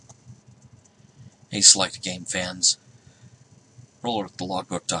Hey, Select Game fans. Roller at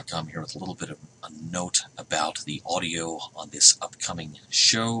thelogbook.com here with a little bit of a note about the audio on this upcoming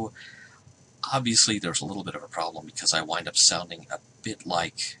show. Obviously, there's a little bit of a problem because I wind up sounding a bit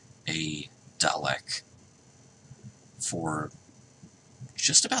like a Dalek for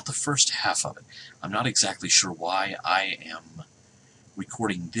just about the first half of it. I'm not exactly sure why. I am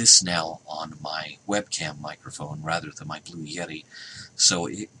recording this now on my webcam microphone rather than my Blue Yeti, so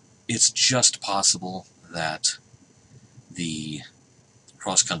it's just possible that the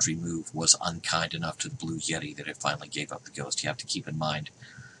cross-country move was unkind enough to the Blue Yeti that it finally gave up the ghost. You have to keep in mind,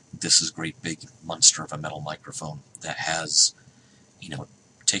 this is a great big monster of a metal microphone that has,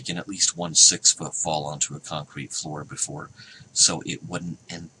 taken at least 1 6-foot fall onto a concrete floor before, so it wouldn't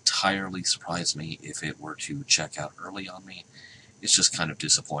entirely surprise me if it were to check out early on me. It's just kind of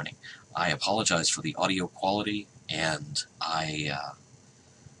disappointing. I apologize for the audio quality, and I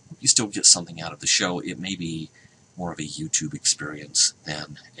hope you still get something out of the show. It may be more of a YouTube experience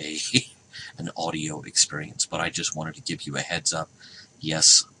than an audio experience, but I just wanted to give you a heads up.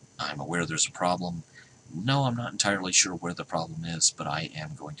 Yes, I'm aware there's a problem. No, I'm not entirely sure where the problem is, but I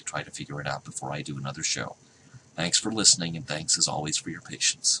am going to try to figure it out before I do another show. Thanks for listening, and thanks as always for your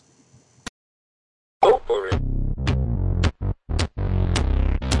patience. Go for it.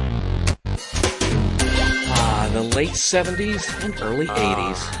 The late 70s and early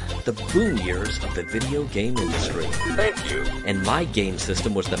 80s, the boom years of the video game industry. Thank you. And my game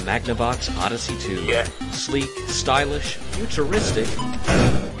system was the Magnavox Odyssey 2. Yeah. Sleek, stylish, futuristic,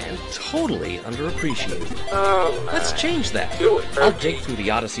 and totally underappreciated. Oh, Let's change that. do it. I'll dig through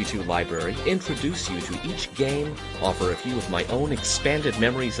the Odyssey 2 library, introduce you to each game, offer a few of my own expanded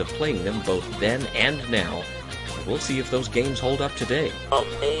memories of playing them both then and now. We'll see if those games hold up today.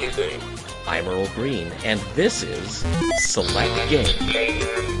 Amazing. I'm Earl Green, and this is Select Game.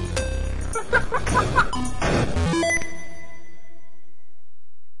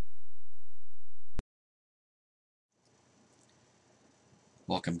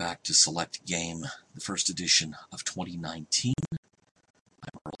 Welcome back to Select Game, the first edition of 2019.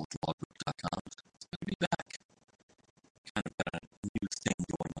 I'm Earl at thelogbook.com. It's good to be back. Kind of got a new thing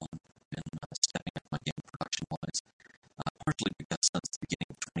going on. Been stepping up my game production-wise. Partially because since the beginning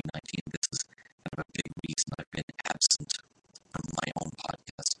of 2019, this is kind of a big reason I've been absent from my own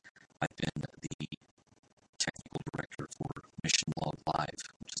podcast. I've been the technical director for Mission Log Live,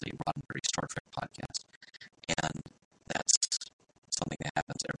 which is a Roddenberry Star Trek podcast. And that's something that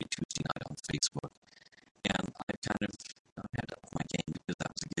happens every Tuesday night on Facebook. And I've kind of had to up my game because that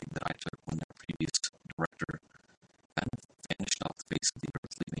was a gig that I took when that previous director kind of vanished off the face of the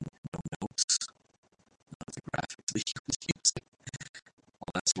earth, leaving no notes, none of the graphics that he was using,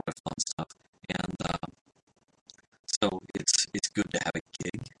 all that sort of fun stuff. And so it's good to have a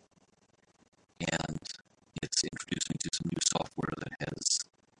gig, and it's introduced me to some new software that has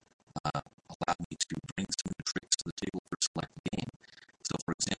allowed me to bring some new tricks to the table for Select Game. So,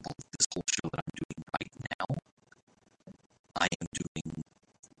 for example, this whole show that I'm doing right now, I am doing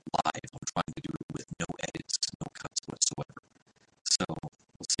live. I'm trying to do it with no edits, no cuts whatsoever. So,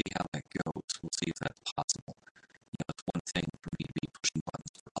 we'll see how that goes. We'll see if that's possible. It's one thing for me to be pushing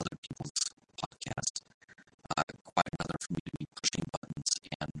buttons for other people's podcasts, quite another for me to be pushing buttons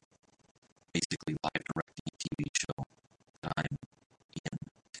and basically live directing a TV show that I'm in.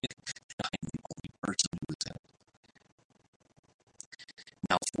 I'm the only person who is in it.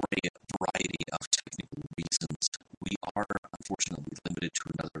 Now, for a variety of technical reasons, we are unfortunately limited to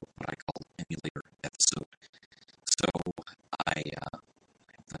another what I call emulator episode. So I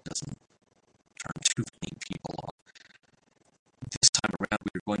hope that doesn't turn too many people off. This time around,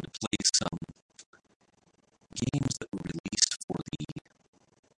 we are going to play some games that were released for the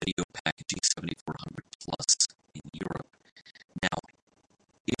video packaging 7400 Plus in Europe. Now,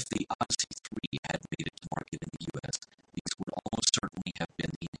 if the Odyssey 3 had made it to market in the US, these would almost certainly have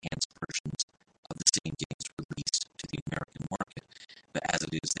been the enhanced versions of the same games released to the American market. But as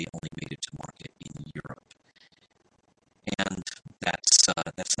it is, they only made it to market in Europe. And that's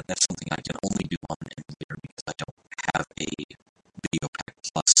something I can only do on an emulator because I don't have a Video Pack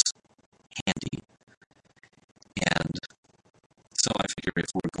Plus handy. And so I figure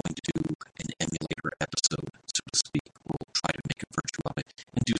if we're going to do an emulator episode, so to speak, we'll try to make a virtue of it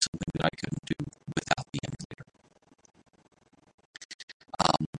and do something that I couldn't do without the emulator.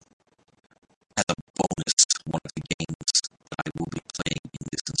 As a bonus, one of the games that I will be playing in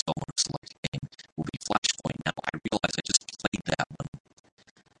this installment of Select Game will be Flashpoint. Now, I realize I just played that one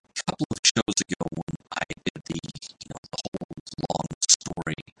a couple of shows ago when I did the whole long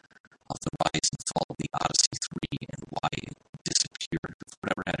story of the rise and fall of the Odyssey 3 and why it disappeared before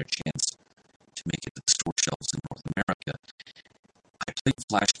it ever had a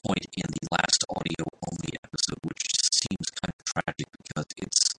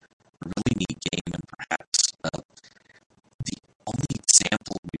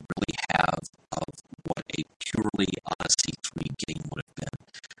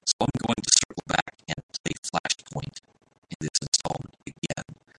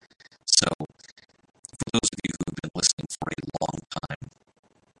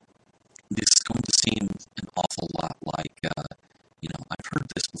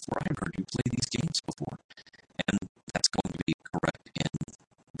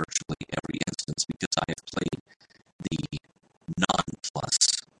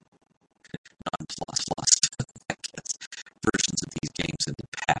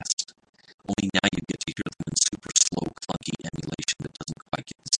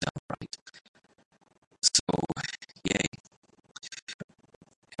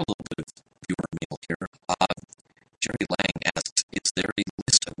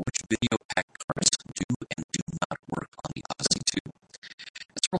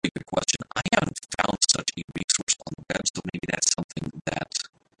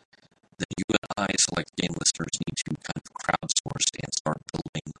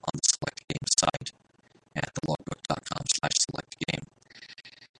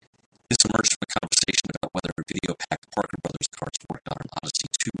back Parker Brothers cards worked on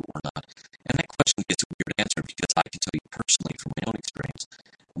Odyssey 2 or not. And that question gets a weird answer because I can tell you personally from my own experience,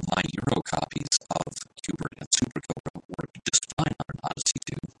 my Euro copies of Qbert and Super Cobra worked just fine on Odyssey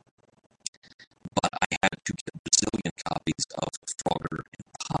 2, but I had to get Brazilian copies of Frogger and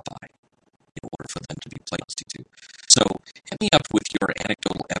Popeye in order for them to be played on Odyssey 2. So hit me up with your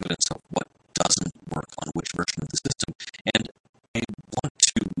anecdotal evidence of what doesn't work on which version of the system. And I want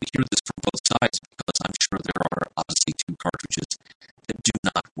to hear this from both sides because I'm sure there are Odyssey 2 cartridges that do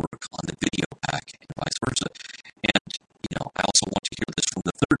not work on the video pack and vice versa. And, I also want to hear this from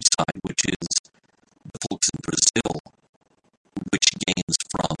the third side, which is the folks in Brazil, which games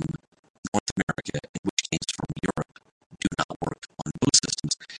from North America and which games from Europe do not work on those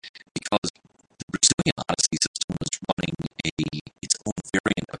systems, because the Brazilian Odyssey system was running its own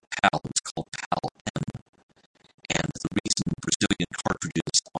variant of PAL. It was called PAL-M, and the reason Brazilian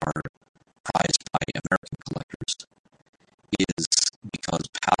cartridges are prized by American collectors is because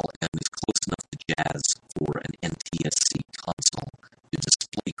PAL-M is close enough to jazz for an NTSC console to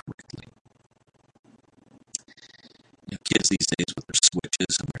display correctly. Kids these days with their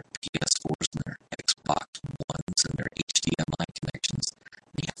Switches and their PS4s and their Xbox Ones and their HDMI connections,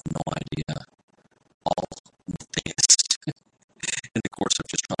 they have no idea all this in the course of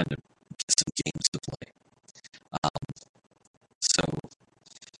just trying to get some games to play. So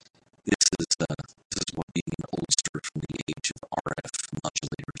this is what being an oldster from the age of RF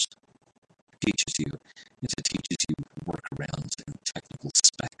modulators teaches you. It teaches you workarounds and technical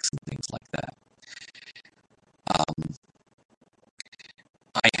specs and things like that.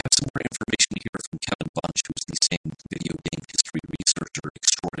 I have some more information here from Kevin Bunch, who's the same video game history researcher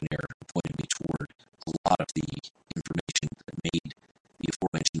extraordinaire who pointed me toward a lot of the information that made the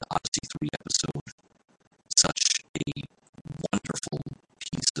aforementioned Odyssey 3 episode such a wonderful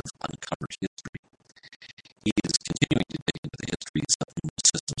piece of uncovered history. He is continuing to dig into the histories of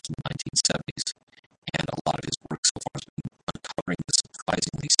numerous systems from the 1970s, and a lot of his work so far has been uncovering the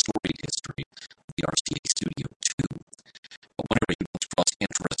surprisingly storied history of the RCA Studio 2. But whenever he comes across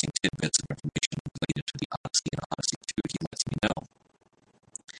interesting tidbits of information related to the Odyssey and Odyssey 2, he lets me know.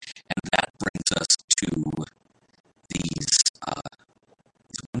 And that brings us to these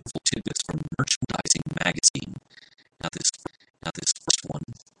wonderful tidbits from Merchandising Magazine. Now this first one.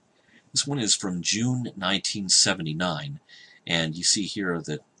 This one is from June 1979, and you see here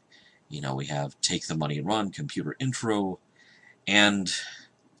that, we have Take the Money and Run, Computer Intro, and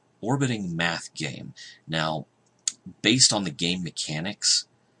Orbiting Math Game. Now, based on the game mechanics,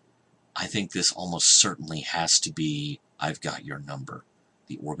 I think this almost certainly has to be I've Got Your Number,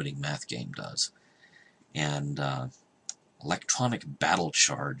 the Orbiting Math Game does. And Electronic Battle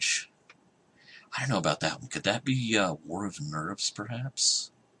Charge, I don't know about that one. Could that be War of Nerves,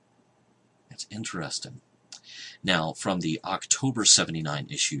 perhaps? That's interesting. Now, from the October 79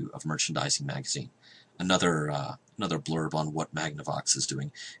 issue of Merchandising Magazine, another blurb on what Magnavox is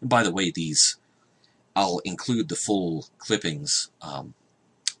doing. And by the way, I'll include the full clippings on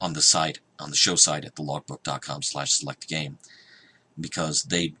the show site at thelogbook.com/selectgame, because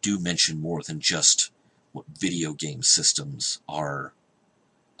they do mention more than just what video game systems are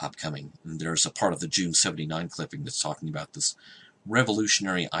upcoming. And there's a part of the June 79 clipping that's talking about this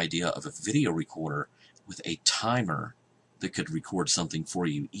revolutionary idea of a video recorder with a timer that could record something for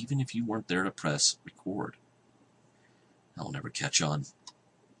you, even if you weren't there to press record. That'll never catch on.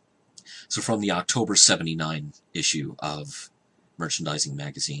 So from the October 79 issue of Merchandising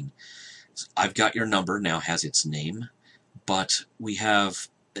Magazine, I've Got Your Number now has its name, but we have,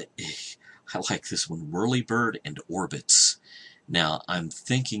 I like this one, Whirlybird and Orbits. Now, I'm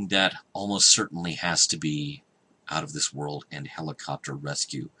thinking that almost certainly has to be Out of This World and Helicopter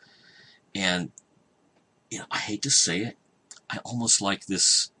Rescue. And, I hate to say it, I almost like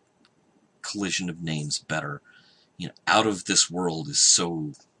this collision of names better. Out of This World is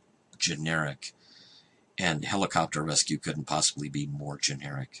so generic, and Helicopter Rescue couldn't possibly be more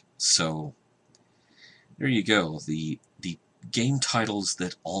generic. So, there you go. The game titles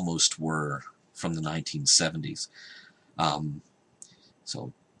that almost were from the 1970s.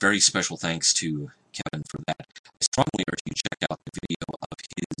 So, very special thanks to Kevin for that. I strongly urge you to check out the video of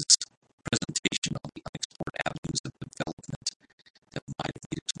his presentation on the unexplored avenues of development that might have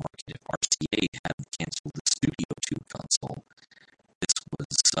made it to market if RCA hadn't canceled the Studio 2 console. This was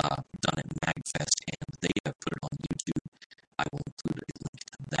done at MagFest, and they have put it on YouTube. I will include a link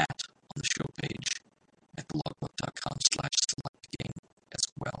to that on the show page at thelogbook.com/selectgame as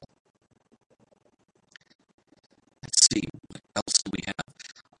well. Let's see, what else do we have?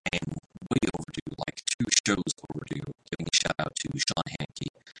 I am way overdue, like 2 shows overdue, giving a shout out to Sean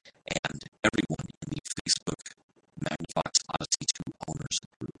Hankey and everyone in the Facebook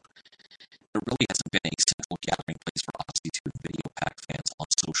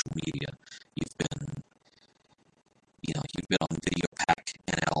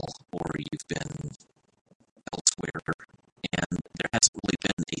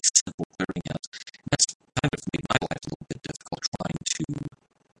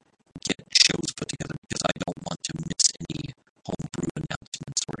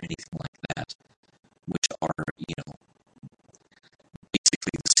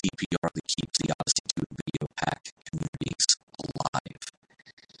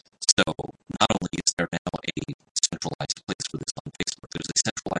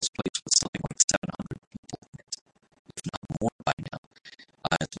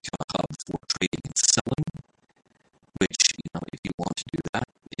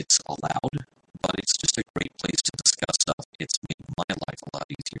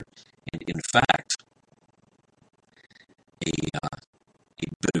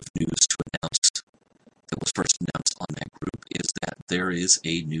there is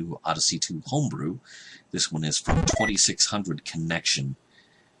a new Odyssey 2 homebrew. This one is from 2600 Connection,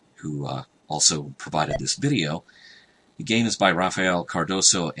 who also provided this video. The game is by Rafael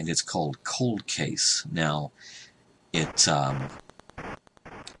Cardoso, and it's called Cold Case. Now, it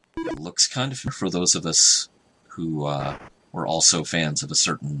looks kind of, for those of us who were also fans of a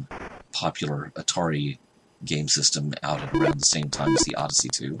certain popular Atari game system out at around the same time as the Odyssey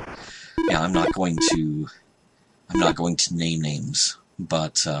 2. Yeah, I'm not going to name names,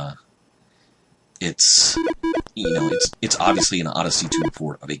 but it's obviously an Odyssey 2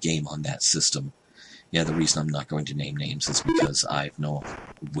 port of a game on that system. Yeah, the reason I'm not going to name names is because I have no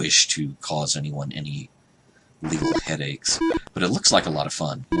wish to cause anyone any legal headaches. But it looks like a lot of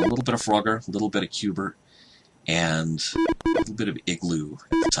fun. A little bit of Frogger, a little bit of Q*bert, and a little bit of Igloo at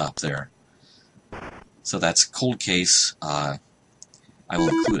the top there. So that's Cold Case. I will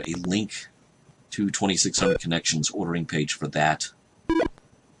include a link to 2600 Connections ordering page for that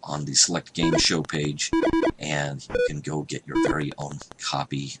on the Select Game Show page, and you can go get your very own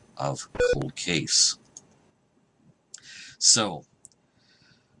copy of Cold Case. So,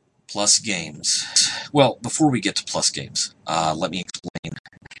 Plus Games. Well, before we get to Plus Games, let me explain,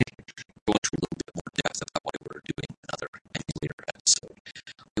 go into a little bit more depth about why we're doing another emulator episode.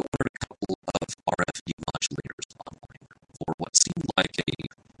 I ordered a couple of RF demodulators online for what seemed like a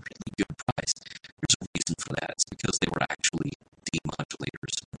really good price. There's a reason for that. It's because they were actually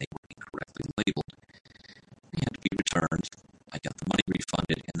demodulators and they were incorrectly labeled. They had to be returned. I got the money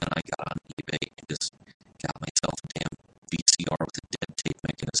refunded, and then I got on eBay and just got myself a damn VCR with a dead tape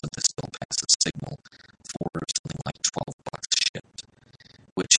mechanism that still passes signal for something like $12 shipped.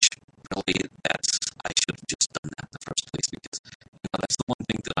 Which really, I should have just done that in the first place, because that's the one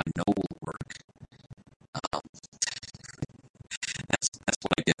thing that I know will work. That's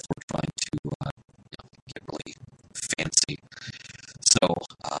what I get for trying to get really fancy. So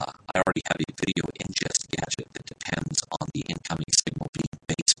I already have a video ingest gadget that depends on the incoming signal being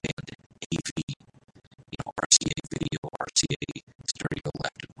baseband AV, RCA video, RCA stereo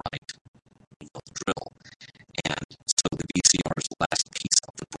left and right, the drill. And so the VCR is the last piece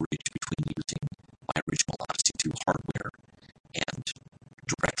of the bridge between using my original Odyssey 2 hardware and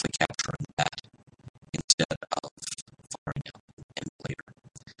directly capturing that instead of firing out an emulator.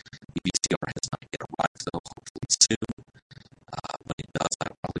 The VCR has not yet arrived, though, hopefully soon. When it does,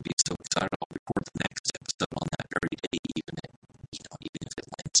 I'll probably be so excited I'll record the next episode on that very day, even if it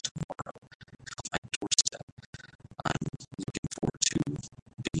lands tomorrow on my doorstep. I'm looking forward to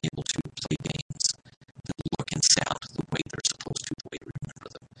being able to play games that look and sound the way they're supposed to, the way we remember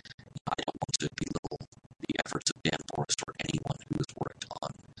them. I don't want to belittle the efforts of Dan Forrest or anyone who has worked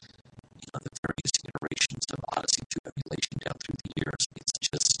on the various iterations of Odyssey 2 emulation down through the years. It's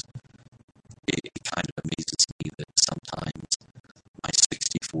just, it kind of amazes me that sometimes my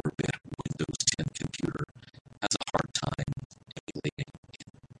 64-bit Windows 10 computer has a hard time emulating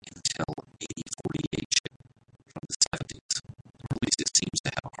Intel 8048 from the 70s. Or at least it seems to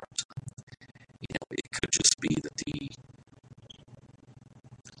have a hard time. It could just be that the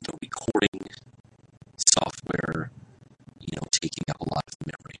recording software, taking up a lot of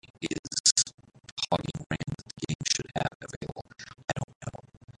memory is hogging RAM that the game should have available. I don't know.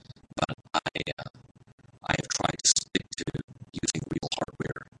 But I have tried to stick to using real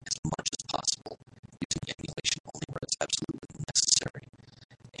hardware as much as possible, using emulation only where it's absolutely necessary.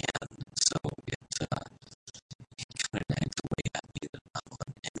 And so it kind of nags away at me that I'm on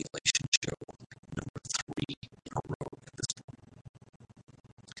emulation show number 3 in a row at this point.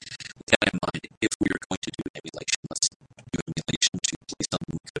 With that in mind, if we are going to do emulation, let's do emulation to play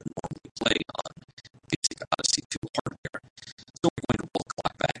something we couldn't normally play on basic Odyssey 2 hardware. So we're going to roll the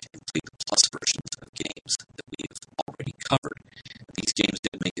clock back and play the plus versions of games that we've already covered. These games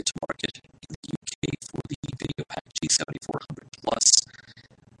did make it to market in the UK for the VideoPack G7400 Plus.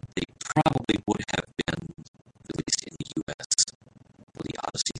 They probably would have been released in the US for the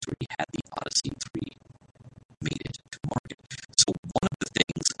Odyssey 3 had the Odyssey 3 made it to market. So one of the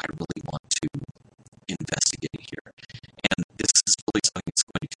things I really want to investigate here, and this is really something that's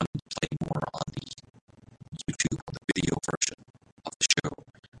going to come into play more on the YouTube or the video version of the show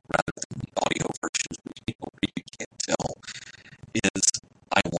rather than the audio version where you can't tell, is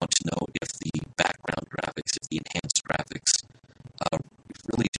I want to know if the background graphics, if the enhanced graphics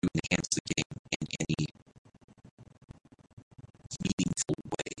really do enhance the game in any meaningful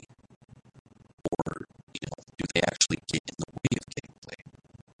way, or do they actually get in the way of gameplay?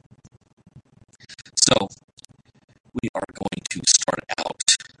 So we are going to start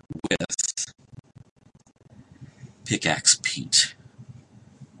out with Pickaxe Pete,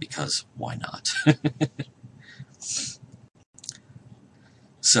 because why not?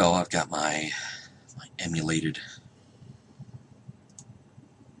 So I've got my emulated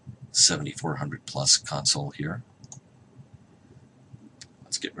 7400 plus console here.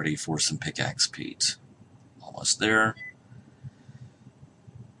 Let's get ready for some Pickaxe Pete. Almost there.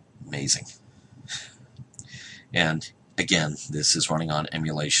 Amazing. And again, this is running on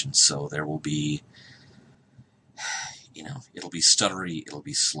emulation, so there will be, it'll be stuttery, it'll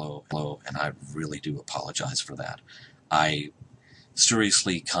be slow, and I really do apologize for that. I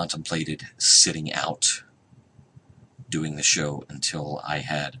seriously contemplated sitting out doing the show until I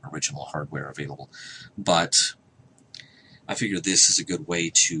had original hardware available, but I figured this is a good way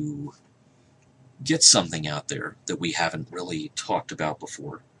to get something out there that we haven't really talked about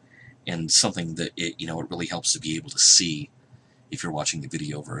before, and something that it really helps to be able to see if you're watching the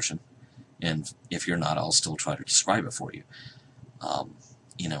video version, and if you're not, I'll still try to describe it for you.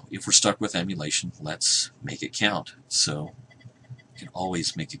 If we're stuck with emulation, let's make it count. So you can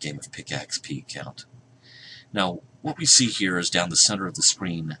always make a game of Pickaxe Pete count. Now, what we see here is down the center of the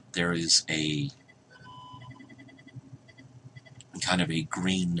screen, there is a kind of a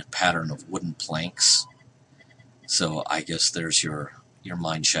green pattern of wooden planks. So I guess there's your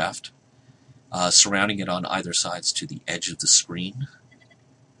mine shaft. Surrounding it on either sides to the edge of the screen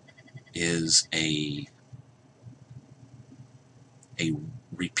is a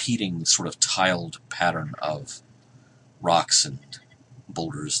repeating sort of tiled pattern of rocks and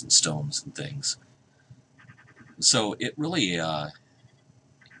boulders and stones and things. So it really,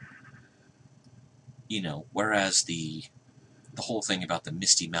 whereas the whole thing about the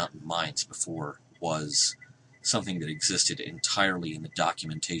Misty Mountain mines before was something that existed entirely in the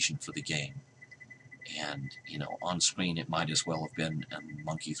documentation for the game. And, on screen it might as well have been a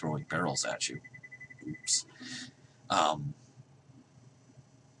monkey throwing barrels at you. Oops.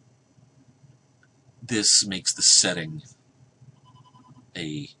 This makes the setting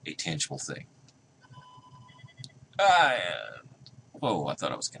a tangible thing. Whoa, I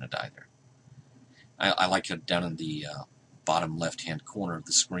thought I was going to die there. I like it down in the bottom left-hand corner of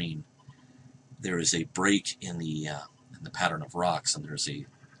the screen. There is a break in the pattern of rocks, and there's a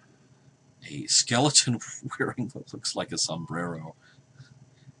skeleton wearing what looks like a sombrero.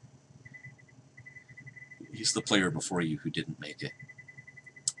 He's the player before you who didn't make it.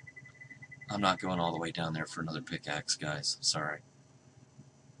 I'm not going all the way down there for another pickaxe, guys. Sorry.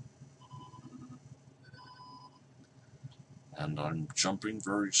 And I'm jumping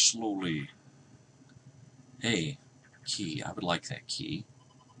very slowly. Hey, key. I would like that key.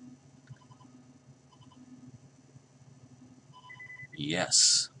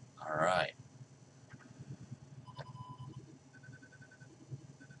 Yes. Alright.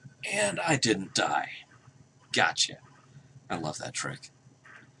 And I didn't die. Gotcha. I love that trick.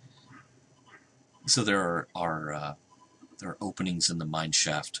 So there are openings in the mine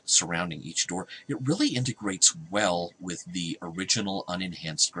shaft surrounding each door. It really integrates well with the original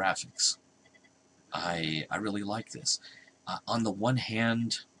unenhanced graphics. I really like this. On the one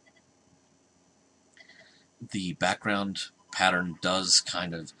hand, the background pattern does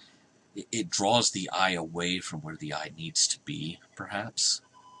kind of, it draws the eye away from where the eye needs to be, perhaps.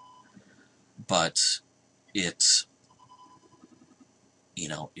 But it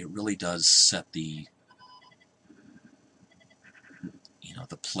really does set the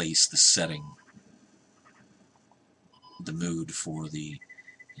place, the setting, the mood for the,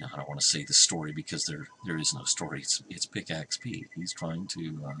 I don't want to say the story because there is no story. It's Pickaxe Pete. He's trying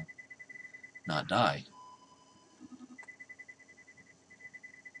to not die.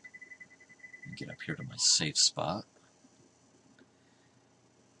 Get up here to my safe spot.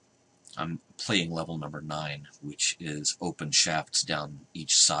 I'm playing level number 9, which is open shafts down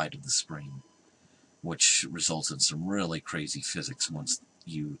each side of the screen, which results in some really crazy physics once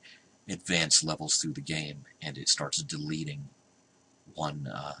you advance levels through the game and it starts deleting one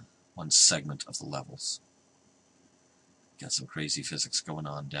segment of the levels. Got some crazy physics going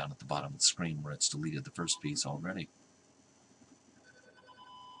on down at the bottom of the screen where it's deleted the first piece already.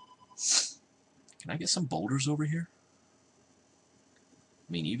 Can I get some boulders over here?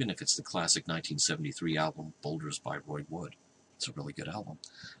 I mean, even if it's the classic 1973 album, Boulders by Roy Wood. It's a really good album.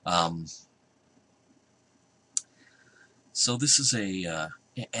 So this is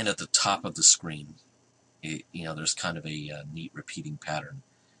and at the top of the screen, there's kind of a neat repeating pattern.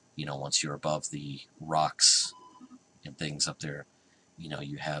 Once you're above the rocks and things up there,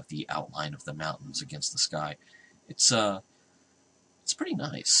 you have the outline of the mountains against the sky. It's pretty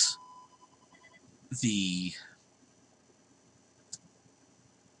nice. The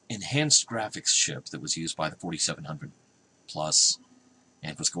enhanced graphics chip that was used by the 4700 Plus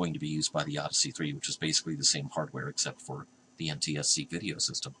and was going to be used by the Odyssey 3, which is basically the same hardware except for the NTSC video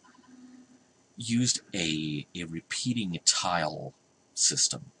system, used a repeating tile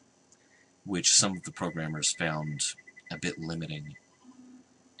system, which some of the programmers found a bit limiting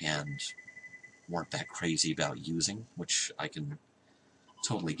and weren't that crazy about using, which I can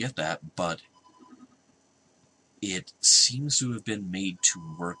totally get that, but it seems to have been made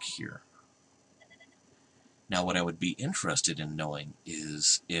to work here. Now, what I would be interested in knowing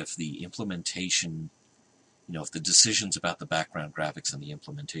is if the implementation, if the decisions about the background graphics and the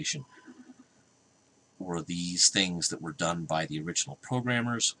implementation were these things that were done by the original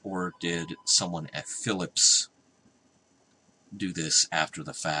programmers, or did someone at Philips do this after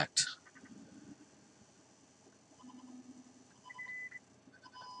the fact?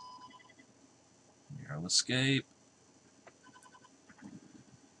 Narrow escape.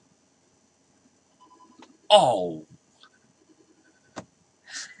 Oh!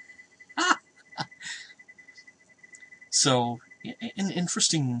 So, an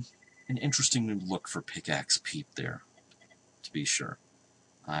interesting new look for Pickaxe Pete there, to be sure.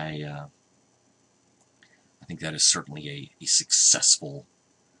 I think that is certainly a successful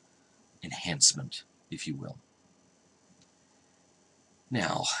enhancement, if you will.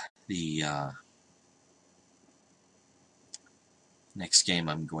 Now, the next game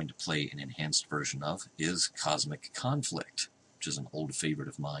I'm going to play an enhanced version of is Cosmic Conflict, which is an old favorite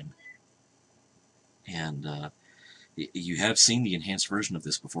of mine. And you have seen the enhanced version of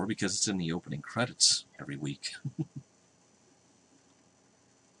this before because it's in the opening credits every week.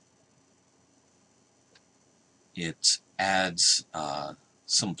 It adds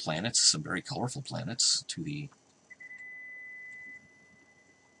some planets, some very colorful planets, to the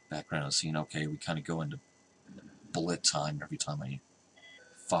background scene. Okay, we kind of go into bullet time every time I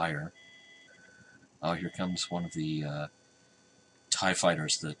fire. Oh, here comes one of the TIE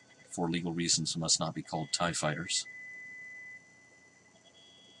fighters that, for legal reasons, must not be called TIE fighters.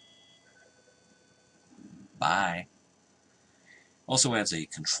 Bye. Also adds a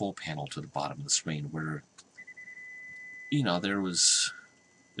control panel to the bottom of the screen where,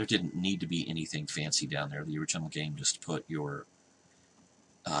 there didn't need to be anything fancy down there. The original game just put your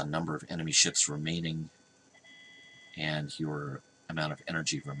number of enemy ships remaining and your amount of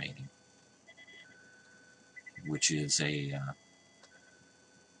energy remaining, which is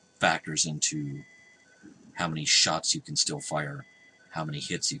factors into how many shots you can still fire, how many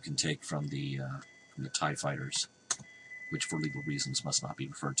hits you can take from the TIE fighters, which for legal reasons must not be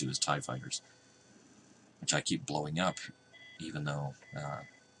referred to as TIE fighters, which I keep blowing up, even though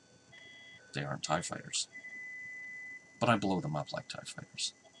they aren't TIE fighters. But I blow them up like TIE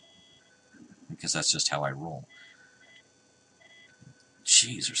fighters, because that's just how I roll.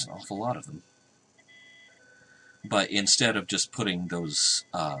 Jeez, there's an awful lot of them. But instead of just putting those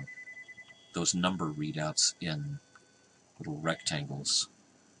number readouts in little rectangles,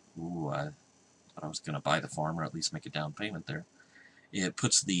 I thought I was going to buy the farm, or at least make a down payment there. It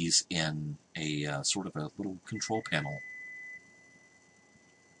puts these in a sort of a little control panel.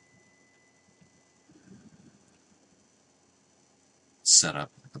 Set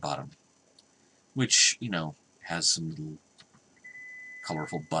up at the bottom, which, has some little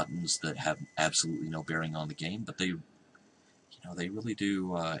colorful buttons that have absolutely no bearing on the game, but they really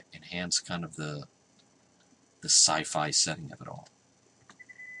do enhance kind of the sci-fi setting of it all.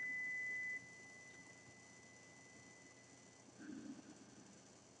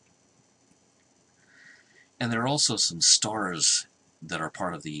 And there are also some stars that are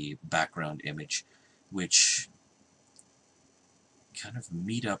part of the background image, which kind of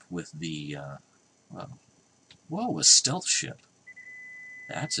meet up with the, a stealth ship.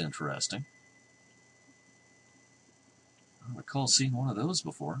 That's interesting. I don't recall seeing one of those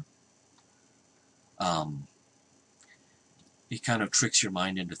before. It kind of tricks your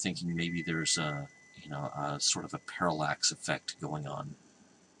mind into thinking maybe there's a sort of a parallax effect going on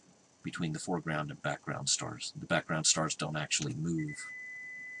between the foreground and background stars. The background stars don't actually move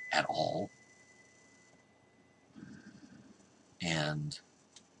at all. And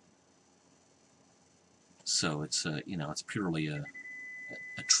so it's it's purely a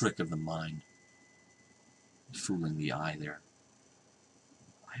trick of the mind, fooling the eye there.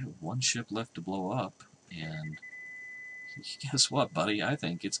 I have one ship left to blow up, and guess what, buddy? I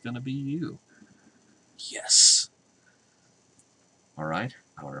think it's going to be you. Yes. Alright,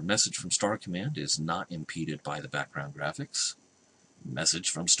 our message from Star Command is not impeded by the background graphics.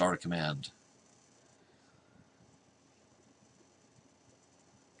 Message from Star Command.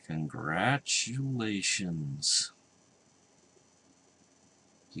 Congratulations.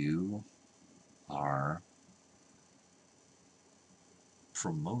 You are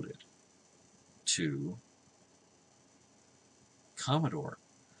promoted to Commodore.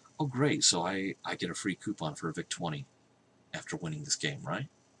 Oh, great, so I get a free coupon for a VIC-20 after winning this game, right?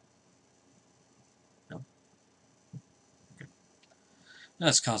 No? Okay.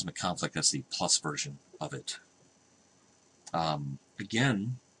 That's Cosmic Conflict. That's the plus version of it.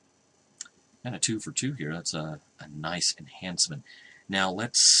 Again, kind of 2 for 2 here. That's a nice enhancement. Now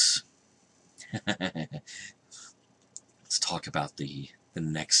let's let's talk about the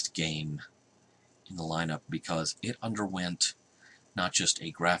next game in the lineup, because it underwent not just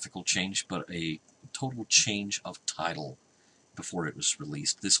a graphical change, but a total change of title before it was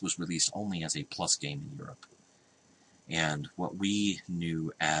released. This was released only as a Plus game in Europe. And what we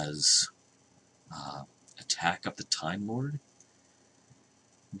knew as Attack of the Time Lord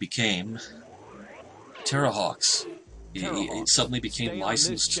became Terrahawks. It suddenly became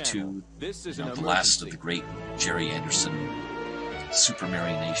licensed to the last of the great Jerry Anderson Super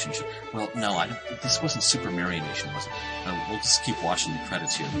Marionation show. Well, no, this wasn't Super Marionation, was it? We'll just keep watching the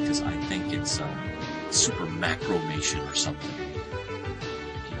credits here, because I think it's Super Macromation or something.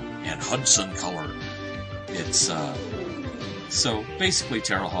 And Hudson Color. It's, so basically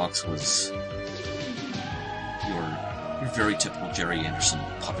Terrahawks was your very typical Jerry Anderson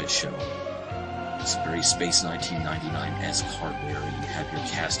puppet show. It's very Space 1999-esque hardware. You have your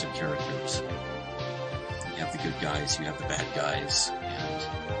cast of characters. You have the good guys, you have the bad guys, and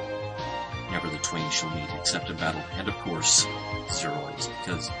never the twain shall meet except in battle. And of course, Zeroids,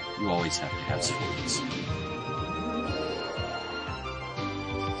 because you always have to have Zeroids.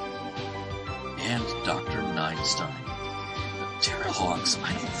 And Dr. Neinstein. Terrahawks,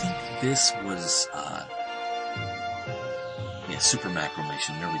 I don't think this was, yeah, Super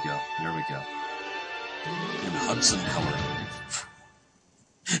Macromation. There we go. There we go. And Hudson Color.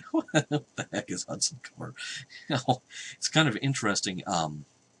 What the heck is Hudson Color? You know, it's kind of interesting.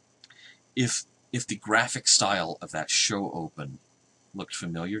 If the graphic style of that show open looked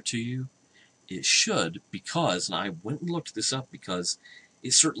familiar to you, it should, because, and I went and looked this up because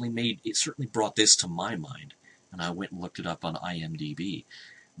it certainly brought this to my mind, and I went and looked it up on IMDb.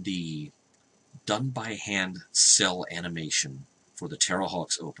 The done-by-hand cell animation for the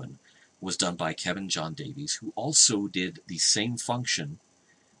Terrahawks Open was done by Kevin John Davies, who also did the same function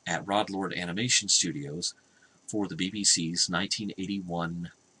at Rod Lord Animation Studios for the BBC's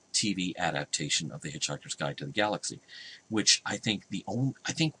 1981 TV adaptation of The Hitchhiker's Guide to the Galaxy, which I think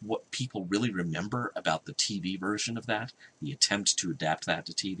what people really remember about the TV version of that, the attempt to adapt that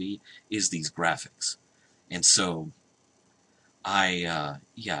to TV, is these graphics. And so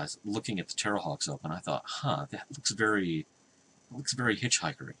looking at the Terrahawks Open, I thought, that looks very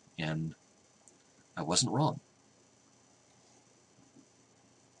Hitchhikery, and I wasn't wrong.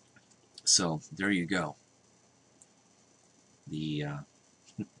 So there you go. The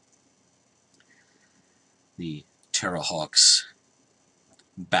the Terrahawks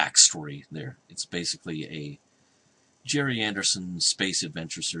backstory there. It's basically a Jerry Anderson space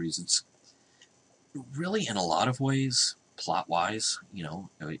adventure series. It's really, in a lot of ways, plot-wise,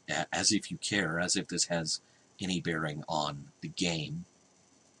 as if you care, as if this has any bearing on the game.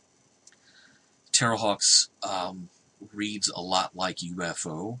 Terrahawks reads a lot like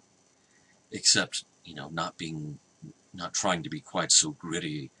UFO, except, not trying to be quite so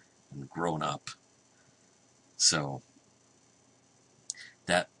gritty and grown up. So,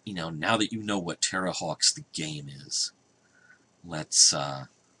 that, now that you know what Terrahawks the game is, let's, or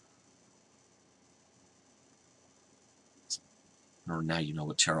now you know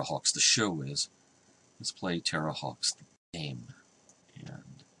what Terrahawks the show is, let's play Terrahawks the game,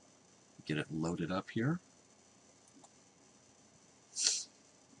 and get it loaded up here.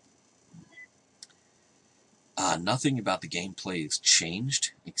 Nothing about the gameplay has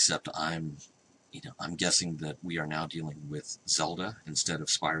changed, except I'm guessing that we are now dealing with Zelda instead of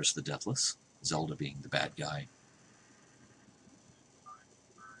Spyros the Deathless, Zelda being the bad guy.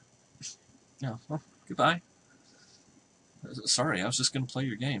 No, well, goodbye. Sorry, I was just going to play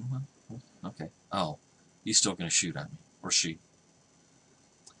your game. Okay. Oh, he's still going to shoot at me. Or she.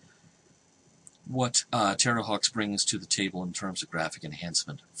 What Terrahawks brings to the table in terms of graphic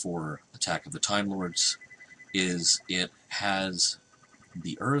enhancement for Attack of the Time Lords is it has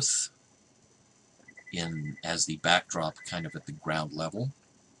the Earth as the backdrop, kind of at the ground level.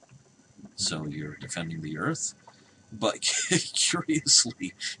 So you're defending the Earth. But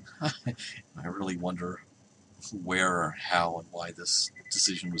curiously, I really wonder where, how, and why this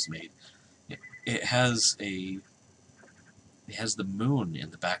decision was made. It has the moon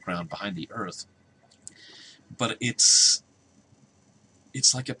in the background behind the Earth, but it's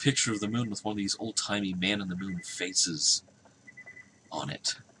like a picture of the moon with one of these old-timey man-in-the-moon faces on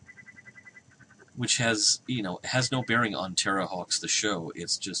it. which has, has no bearing on Terrahawks the show.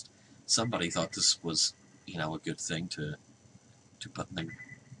 It's just somebody thought this was, a good thing to put in the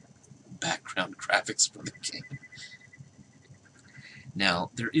background graphics for the game. Now,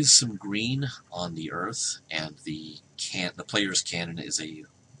 there is some green on the Earth, and the player's cannon is a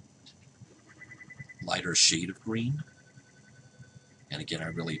lighter shade of green. And again, I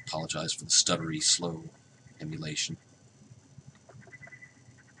really apologize for the stuttery, slow emulation.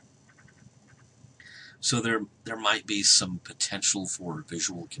 So there might be some potential for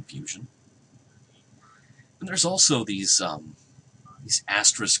visual confusion. And there's also these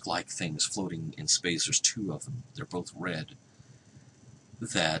asterisk-like things floating in space. There's two of them. They're both red.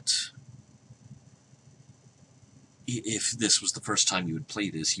 That if this was the first time you would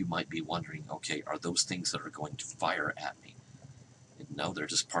play this, you might be wondering, okay, are those things that are going to fire at me? And no, they're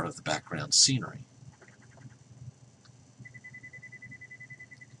just part of the background scenery.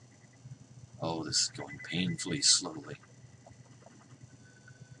 Oh, this is going painfully slowly.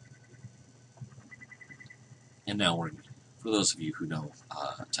 And now for those of you who know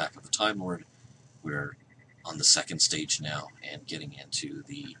Attack of the Time Lord, we're on the second stage now and getting into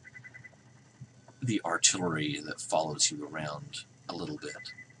the artillery that follows you around a little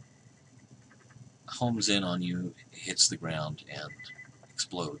bit. Homes in on you, hits the ground, and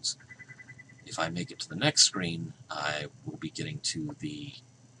explodes. If I make it to the next screen, I will be getting to the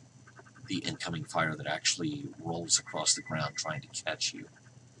incoming fire that actually rolls across the ground trying to catch you,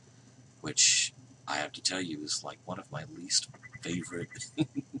 which I have to tell you is like one of my least favorite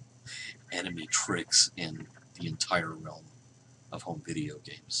enemy tricks in the entire realm of home video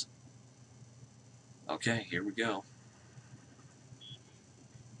games. Okay, here we go.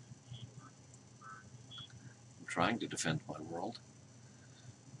 I'm trying to defend my world,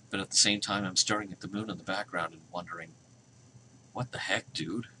 but at the same time I'm staring at the moon in the background and wondering, what the heck,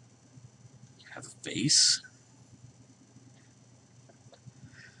 dude? You have a face?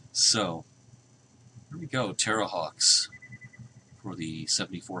 So, here we go, Terrahawks for the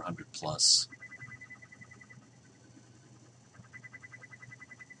 7400 plus.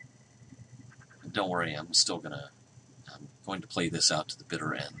 And don't worry, I'm going to play this out to the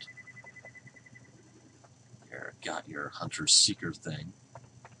bitter end. Here, got your Hunter Seeker thing.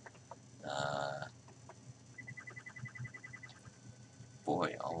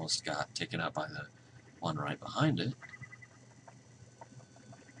 Boy, almost got taken out by the one right behind it.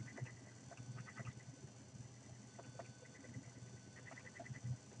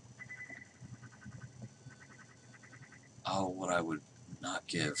 Oh, what I would not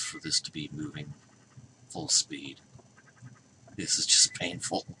give for this to be moving full speed. This is just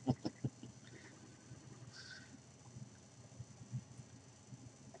painful.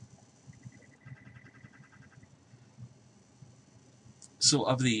 So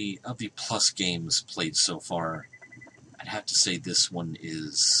of the plus games played so far, I'd have to say this one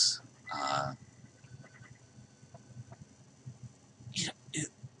is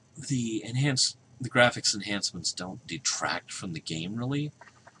the graphics enhancements don't detract from the game really,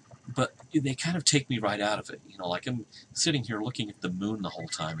 but they kind of take me right out of it. Like I'm sitting here looking at the moon the whole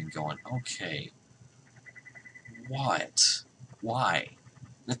time and going, okay, what? Why?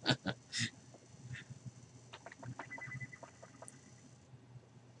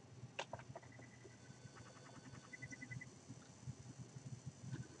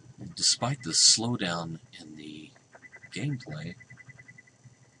 Despite the slowdown in the gameplay,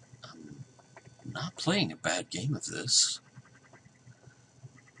 I'm not playing a bad game of this.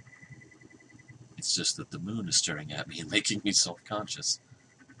 It's just that the moon is staring at me and making me self-conscious.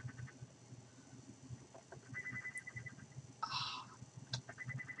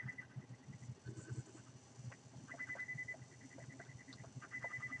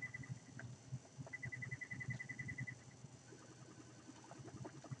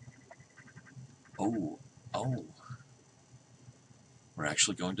 Oh. We're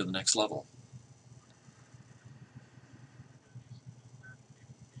actually going to the next level.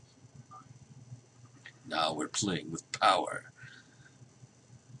 Now we're playing with power.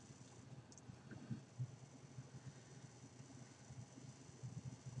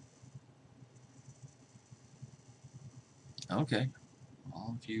 Okay.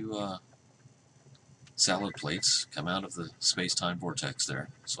 All of you salad plates come out of the space-time vortex there,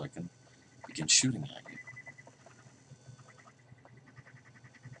 so I can begin shooting at you.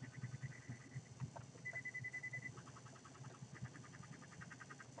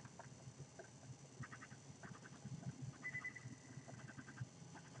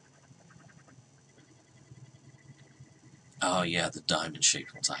 Oh yeah, the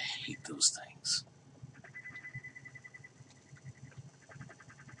diamond-shaped ones. I hate those things.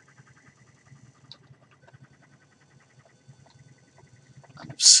 I'm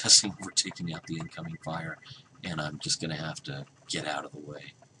obsessing over taking out the incoming fire, and I'm just going to have to get out of the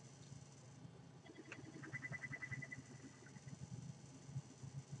way.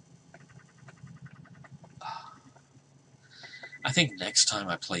 I think next time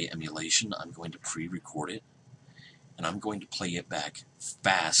I play emulation, I'm going to pre-record it, and I'm going to play it back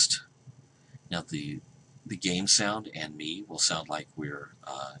fast. Now, the game sound and me will sound like we're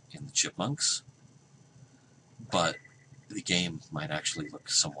in the Chipmunks, but the game might actually look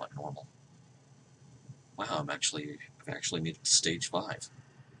somewhat normal. Wow, I've actually made it to stage 5.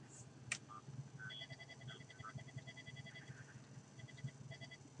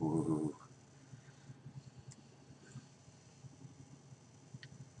 Ooh.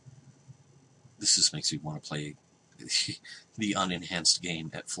 This just makes me want to play the unenhanced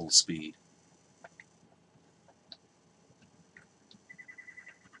game at full speed.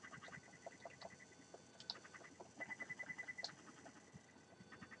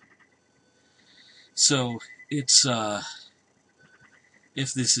 So, it's,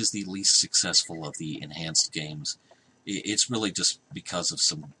 if this is the least successful of the enhanced games, it's really just because of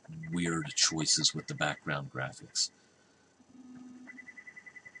some weird choices with the background graphics.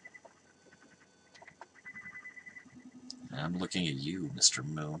 I'm looking at you, Mr.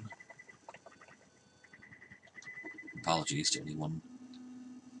 Moon. Apologies to anyone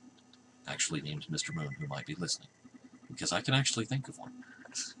actually named Mr. Moon who might be listening, because I can actually think of one.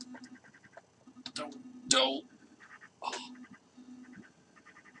 Don't. Oh.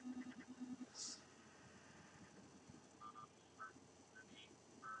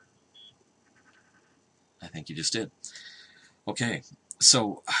 I think you just did. Okay,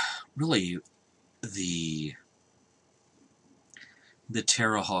 so really, the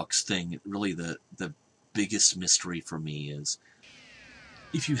Terrahawks thing, really the biggest mystery for me is,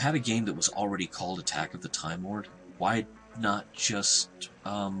 if you had a game that was already called Attack of the Time Lord, why not just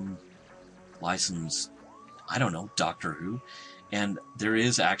license, I don't know, Doctor Who? And there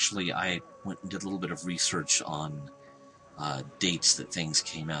is actually, I went and did a little bit of research on dates that things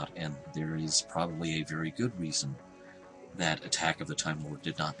came out, and there is probably a very good reason that Attack of the Time Lord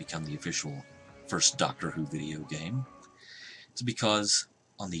did not become the official first Doctor Who video game. It's because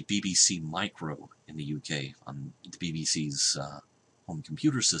on the BBC Micro in the UK, on the BBC's home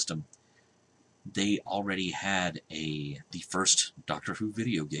computer system, they already had the first Doctor Who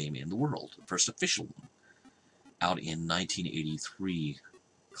video game in the world, the first official one, out in 1983,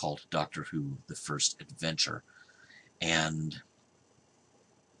 called Doctor Who: The First Adventure. And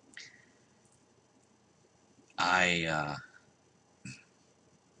I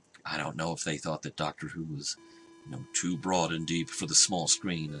don't know if they thought that Doctor Who was, too broad and deep for the small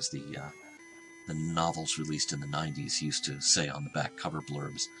screen, as the novels released in the 90s used to say on the back cover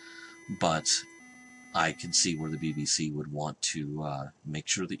blurbs, but I can see where the BBC would want to make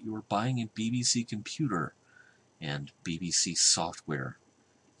sure that you were buying a BBC computer and BBC software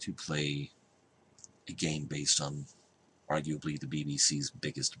to play a game based on arguably the BBC's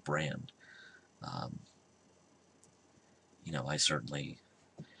biggest brand. I certainly,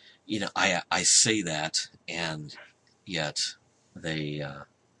 I say that, and yet they,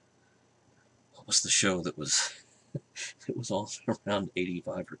 what was the show that was, it was all around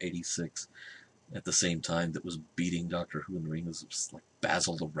 85 or 86 at the same time that was beating Doctor Who in the ring? It was like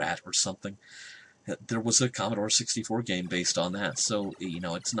Basil the Rat or something. There was a Commodore 64 game based on that, so,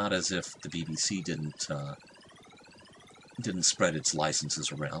 it's not as if the BBC didn't spread its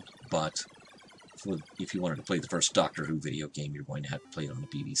licenses around, but if you wanted to play the first Doctor Who video game, you're going to have to play it on the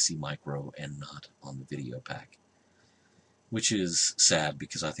BBC Micro and not on the video pack. Which is sad,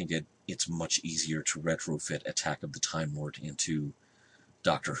 because I think it's much easier to retrofit Attack of the Time Lord into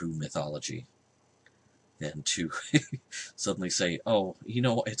Doctor Who mythology than to suddenly say, oh,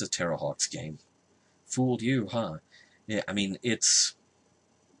 it's a Terrahawks game. Fooled you, huh? Yeah, I mean,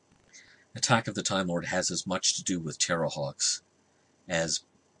 Attack of the Time Lord has as much to do with Terrahawks as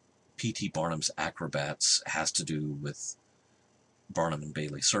P.T. Barnum's Acrobats has to do with Barnum and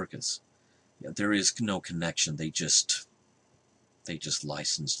Bailey Circus. Yeah, there is no connection. They just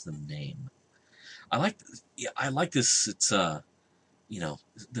licensed the name. I like this. It's the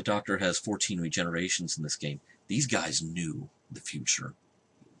Doctor has 14 regenerations in this game. These guys knew the future.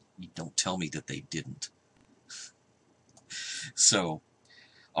 You don't tell me that they didn't. So,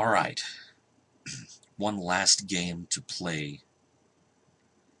 all right. One last game to play.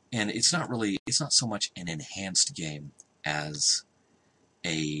 And it's not so much an enhanced game as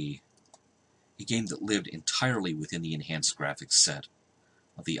a game that lived entirely within the enhanced graphics set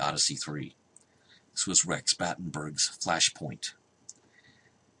of the Odyssey 3. This was Rex Battenberg's Flashpoint.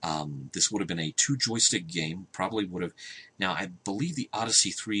 This would have been a 2-joystick game, probably would have... Now, I believe the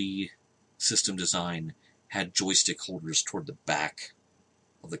Odyssey 3 system design had joystick holders toward the back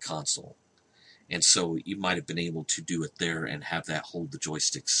of the console. And so you might have been able to do it there and have that hold the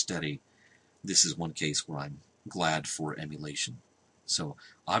joystick steady. This is one case where I'm glad for emulation. So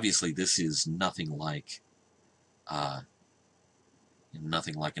obviously this is nothing like an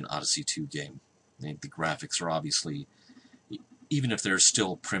Odyssey 2 game. The graphics are obviously, even if they're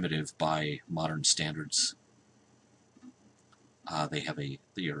still primitive by modern standards, they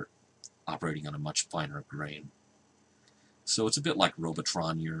are operating on a much finer grain. So it's a bit like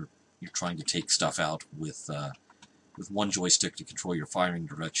Robotron. You're trying to take stuff out with one joystick to control your firing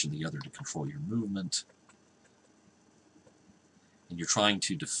direction, the other to control your movement. And you're trying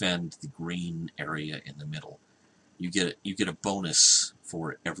to defend the green area in the middle. You get a bonus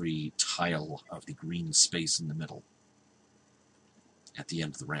for every tile of the green space in the middle at the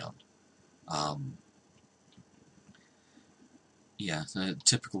end of the round. Yeah, a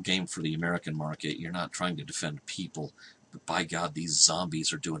typical game for the American market. You're not trying to defend people, but by God, these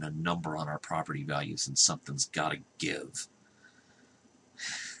zombies are doing a number on our property values, and something's got to give.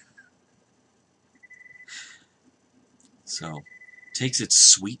 So, takes its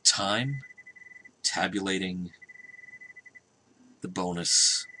sweet time tabulating the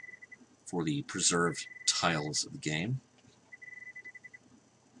bonus for the preserved tiles of the game.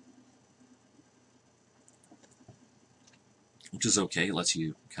 Which is okay. It lets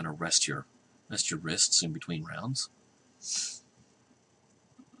you kind of rest your wrists in between rounds.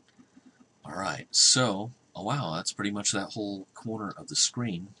 Alright, so, oh wow, that's pretty much that whole corner of the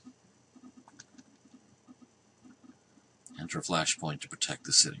screen. Enter a flashpoint to protect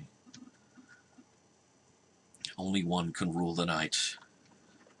the city. Only one can rule the night,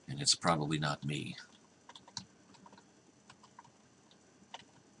 and it's probably not me.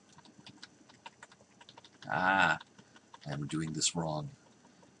 I'm doing this wrong.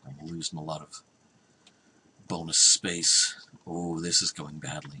 I'm losing a lot of bonus space. Oh, this is going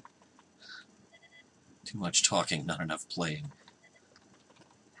badly. Too much talking, not enough playing.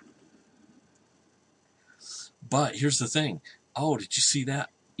 But here's the thing. Oh, did you see that?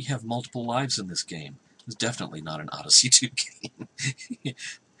 You have multiple lives in this game. It's definitely not an Odyssey 2 game.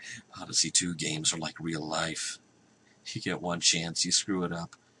 Odyssey 2 games are like real life. You get one chance, you screw it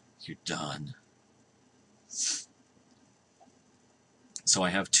up, you're done. So I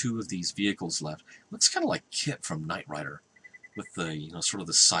have 2 of these vehicles left. Looks kind of like Kit from Knight Rider, with the, sort of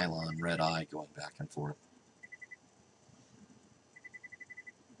the Cylon red eye going back and forth.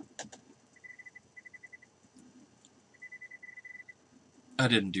 I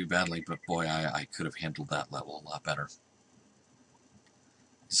didn't do badly, but boy, I could have handled that level a lot better.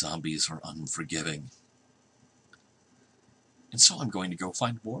 Zombies are unforgiving. And so I'm going to go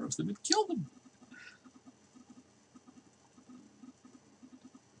find more of them and kill them.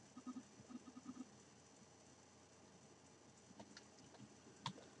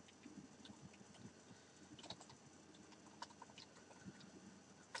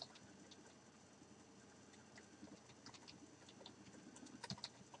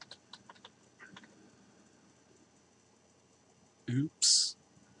 Oops.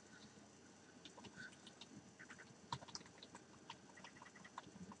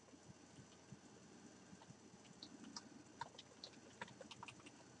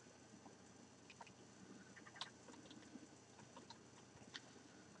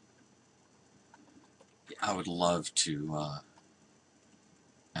 I would love to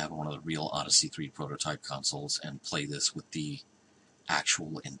have one of the real Odyssey 3 prototype consoles and play this with the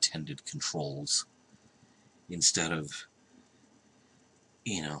actual intended controls instead of,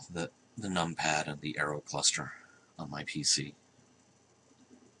 the numpad and the arrow cluster on my PC.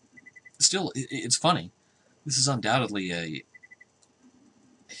 Still, it's funny. This is undoubtedly a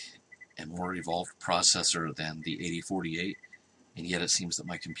more evolved processor than the 8048, and yet it seems that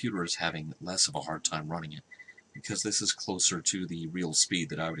my computer is having less of a hard time running it, because this is closer to the real speed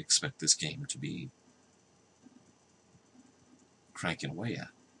that I would expect this game to be cranking away at.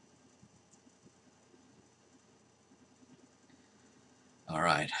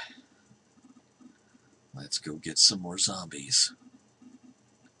 Alright. Let's go get some more zombies.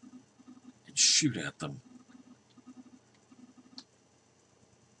 And shoot at them.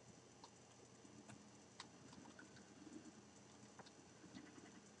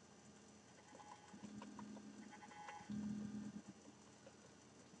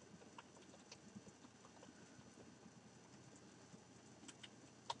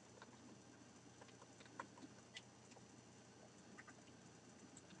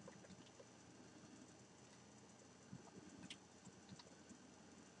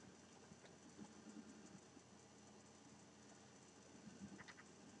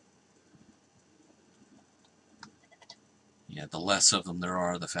 Yeah, the less of them there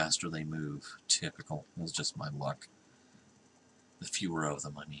are, the faster they move. Typical. It was just my luck. The fewer of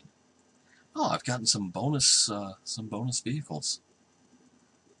them, I mean. Oh, I've gotten some bonus vehicles.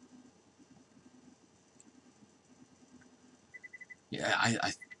 Yeah,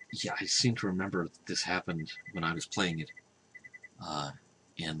 I seem to remember this happened when I was playing it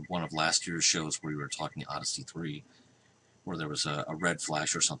in one of last year's shows where we were talking Odyssey 3, where there was a red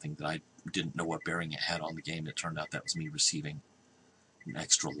flash or something that I didn't know what bearing it had on the game. It turned out that was me receiving an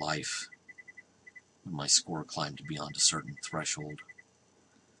extra life when my score climbed beyond a certain threshold.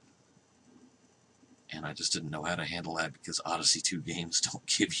 And I just didn't know how to handle that because Odyssey 2 games don't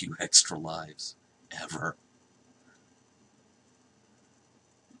give you extra lives. Ever.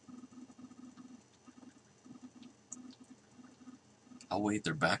 Oh wait,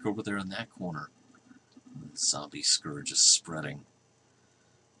 they're back over there in that corner. The zombie scourge is spreading.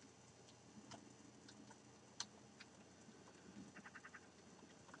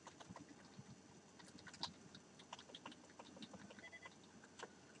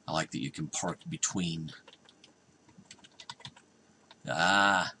 I like that you can park between.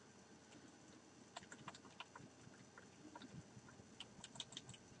 Ah!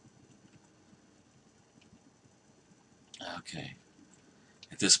 Okay.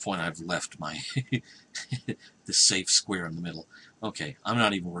 At this point, I've left my the safe square in the middle. Okay, I'm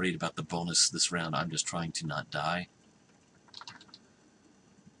not even worried about the bonus this round. I'm just trying to not die.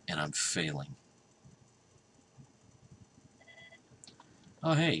 And I'm failing.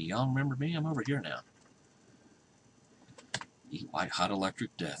 Oh, hey, y'all remember me? I'm over here now. Eat white hot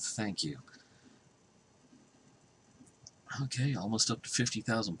electric death. Thank you. Okay, almost up to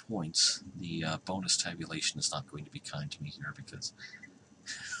 50,000 points. The bonus tabulation is not going to be kind to me here because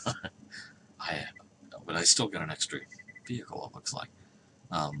but I still got an extra vehicle, it looks like.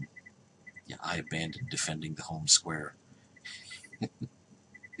 Yeah, I abandoned defending the home square.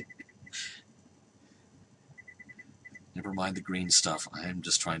 Never mind the green stuff. I am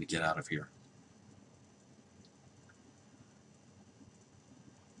just trying to get out of here.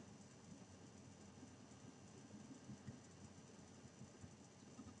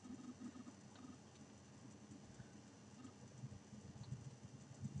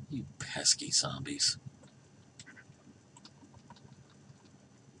 You pesky zombies.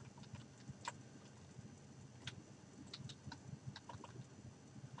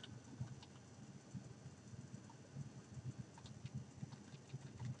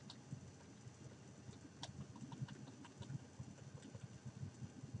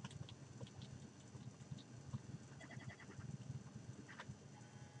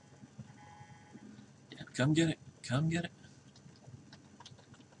 Yeah, come get it. Come get it.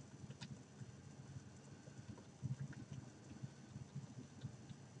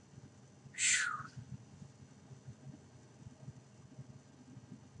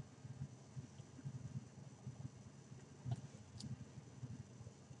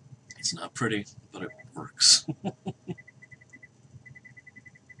 It's not pretty, but it works.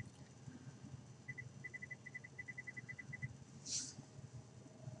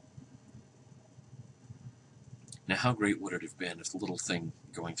 Now, how great would it have been if the little thing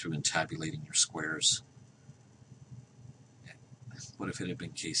going through and tabulating your squares, what if it had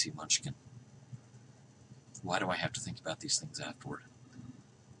been Casey Munchkin? Why do I have to think about these things afterward?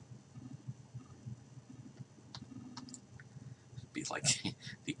 It'd be like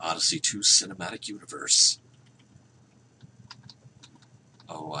the Odyssey 2 cinematic universe.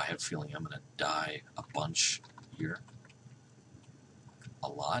 Oh, I have a feeling I'm going to die a bunch here. A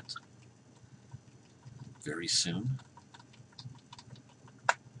lot. Very soon.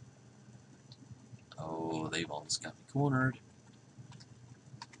 Oh, they've almost got me cornered.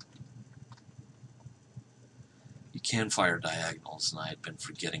 You can fire diagonals, and I had been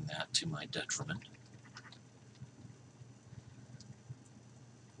forgetting that to my detriment.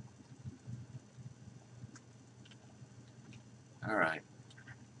 Alright.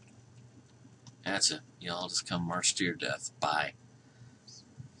 That's it. Y'all just come march to your death. Bye.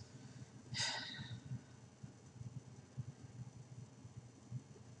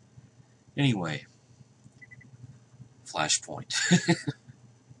 Anyway. Flashpoint.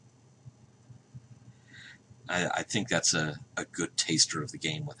 I think that's a good taster of the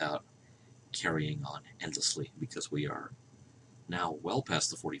game without carrying on endlessly, because we are now well past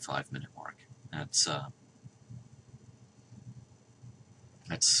the 45-minute mark.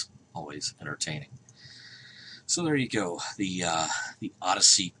 That's always entertaining. So there you go. The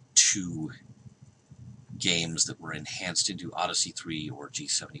Odyssey 2 games that were enhanced into Odyssey 3 or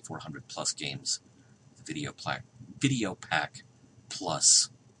G7400 Plus games. The Video Pack Plus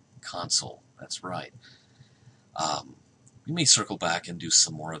console. That's right. we may circle back and do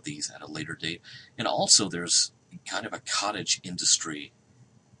some more of these at a later date. And also, there's kind of a cottage industry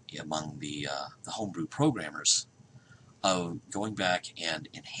among the homebrew programmers of going back and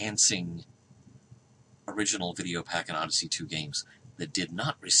enhancing original Videopack and Odyssey 2 games that did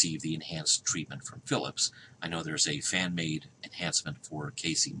not receive the enhanced treatment from Philips. I know there's a fan-made enhancement for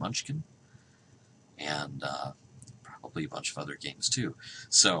Casey Munchkin, and probably a bunch of other games too.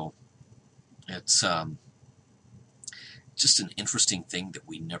 So it's just an interesting thing that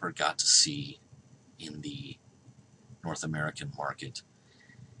we never got to see in the North American market.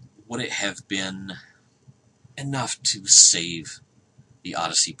 Would it have been enough to save the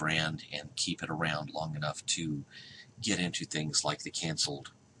Odyssey brand and keep it around long enough to get into things like the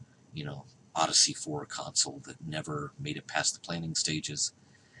canceled, Odyssey 4 console that never made it past the planning stages?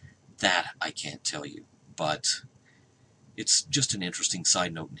 That I can't tell you, but it's just an interesting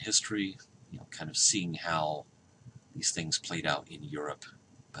side note in history, kind of seeing how these things played out in Europe,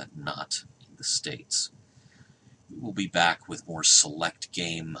 but not in the States. We'll be back with more Select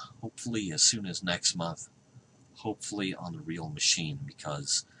Game, hopefully as soon as next month, hopefully on the real machine,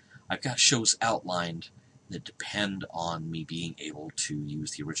 because I've got shows outlined that depend on me being able to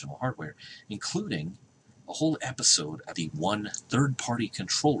use the original hardware, including a whole episode of the one third-party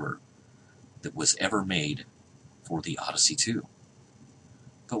controller that was ever made for the Odyssey 2.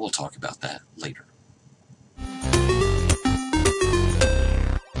 But we'll talk about that later.